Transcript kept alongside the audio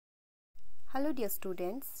Hello dear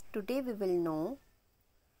students, today we will know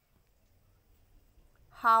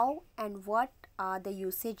how and what are the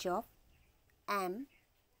usage of am,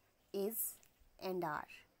 is and are.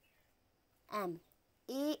 Am,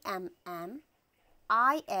 am,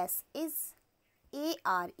 is,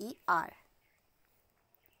 are.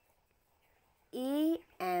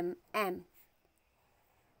 Am,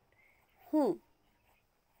 who.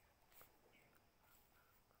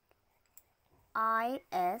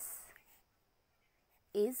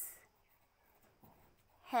 Is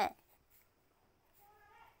है.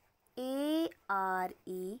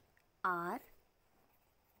 are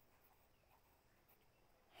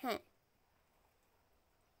हैं.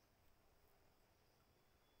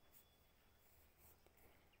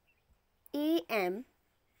 am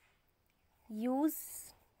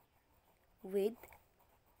use with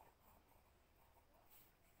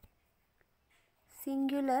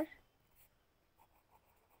singular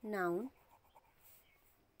noun,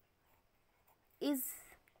 is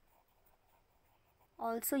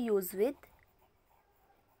also used with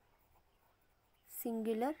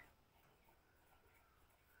singular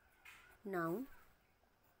noun,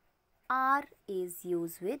 are is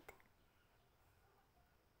used with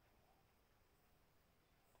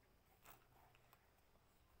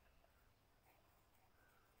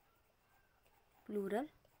plural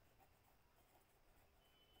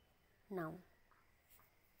noun.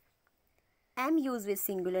 Am used with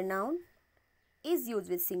singular noun, is used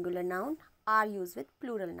with singular noun, are used with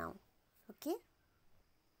plural noun. Okay.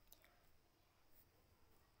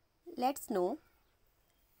 Let's know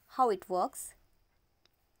how it works.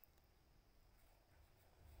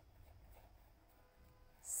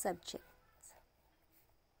 Subjects.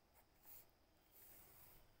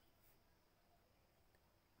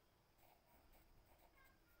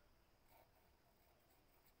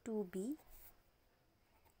 To be,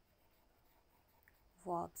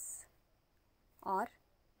 verbs or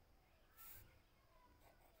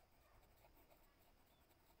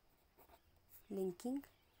linking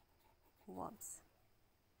verbs.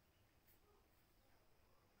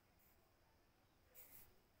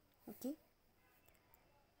 Okay.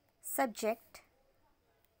 Subject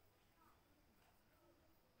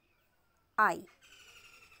I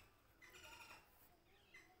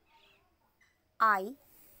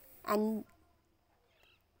and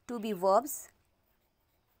to be verbs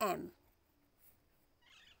am.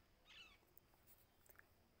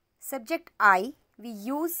 Subject I, we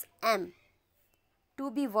use am. To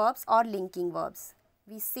be verbs or linking verbs.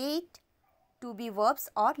 We say it to be verbs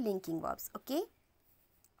or linking verbs. Okay.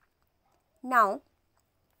 Now,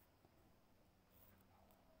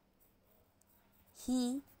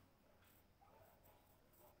 he,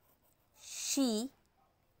 she,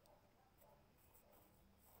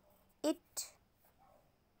 it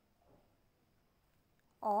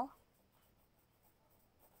or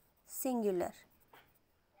singular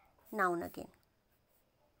noun again.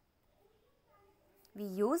 We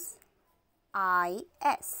use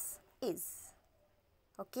is.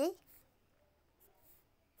 Okay.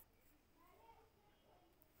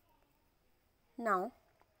 Now,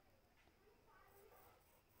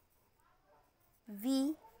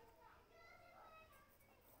 we,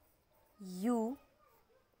 you,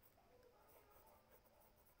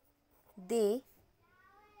 they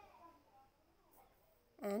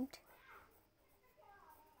and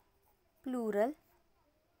plural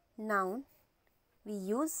noun, we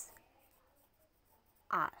use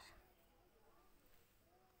are.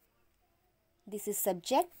 This is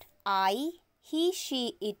subject I, he,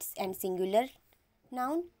 she, it and singular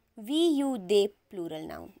noun, we, you, they plural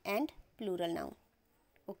noun and plural noun.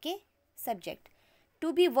 Okay. Subject.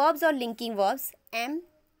 To be verbs or linking verbs, am,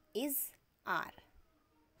 is, are.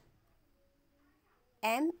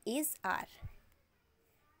 Am, is, are.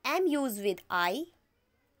 Am used with I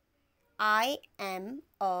am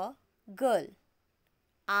a girl.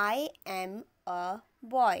 I am a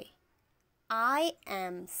boy. I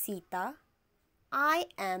am Sita. I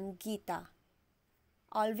am Geeta.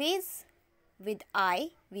 Always with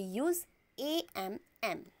I, we use am.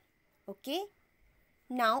 Okay.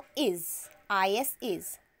 Now is,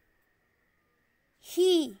 is.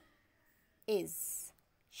 He is.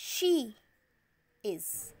 She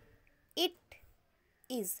is. It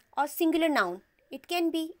is. Or singular noun. It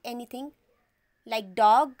can be anything like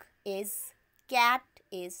dog is, cat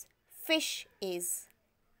is, fish is.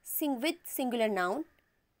 With singular noun,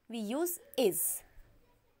 we use is.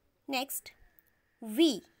 Next,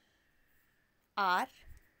 we are,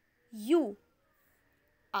 you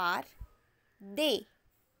are, they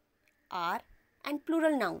are and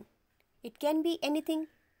plural noun. It can be anything.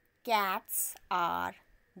 Cats are,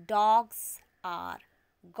 dogs are,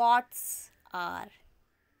 goats are,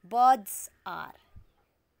 birds are.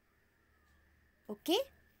 Okay?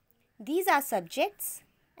 These are subjects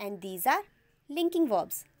and these are linking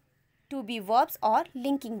verbs. To be verbs or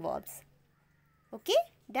linking verbs. Okay?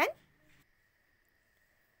 Done?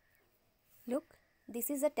 Look, this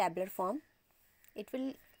is a tabular form. It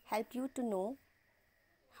will help you to know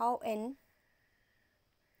how and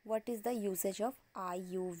what is the usage of I,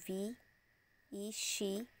 you, we, he,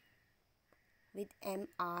 she with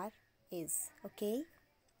MR is. Okay?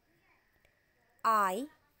 I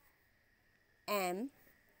am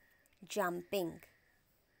jumping.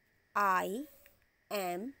 I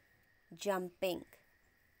am jumping.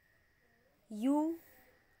 You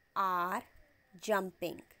are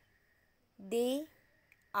jumping. They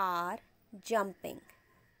are jumping.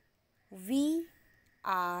 We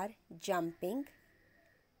are jumping.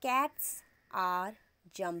 Cats are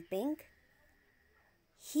jumping.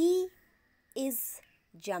 He is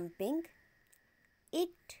jumping. It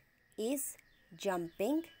is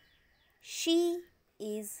jumping. She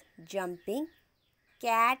is jumping.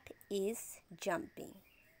 Cat is jumping.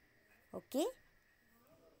 Okay?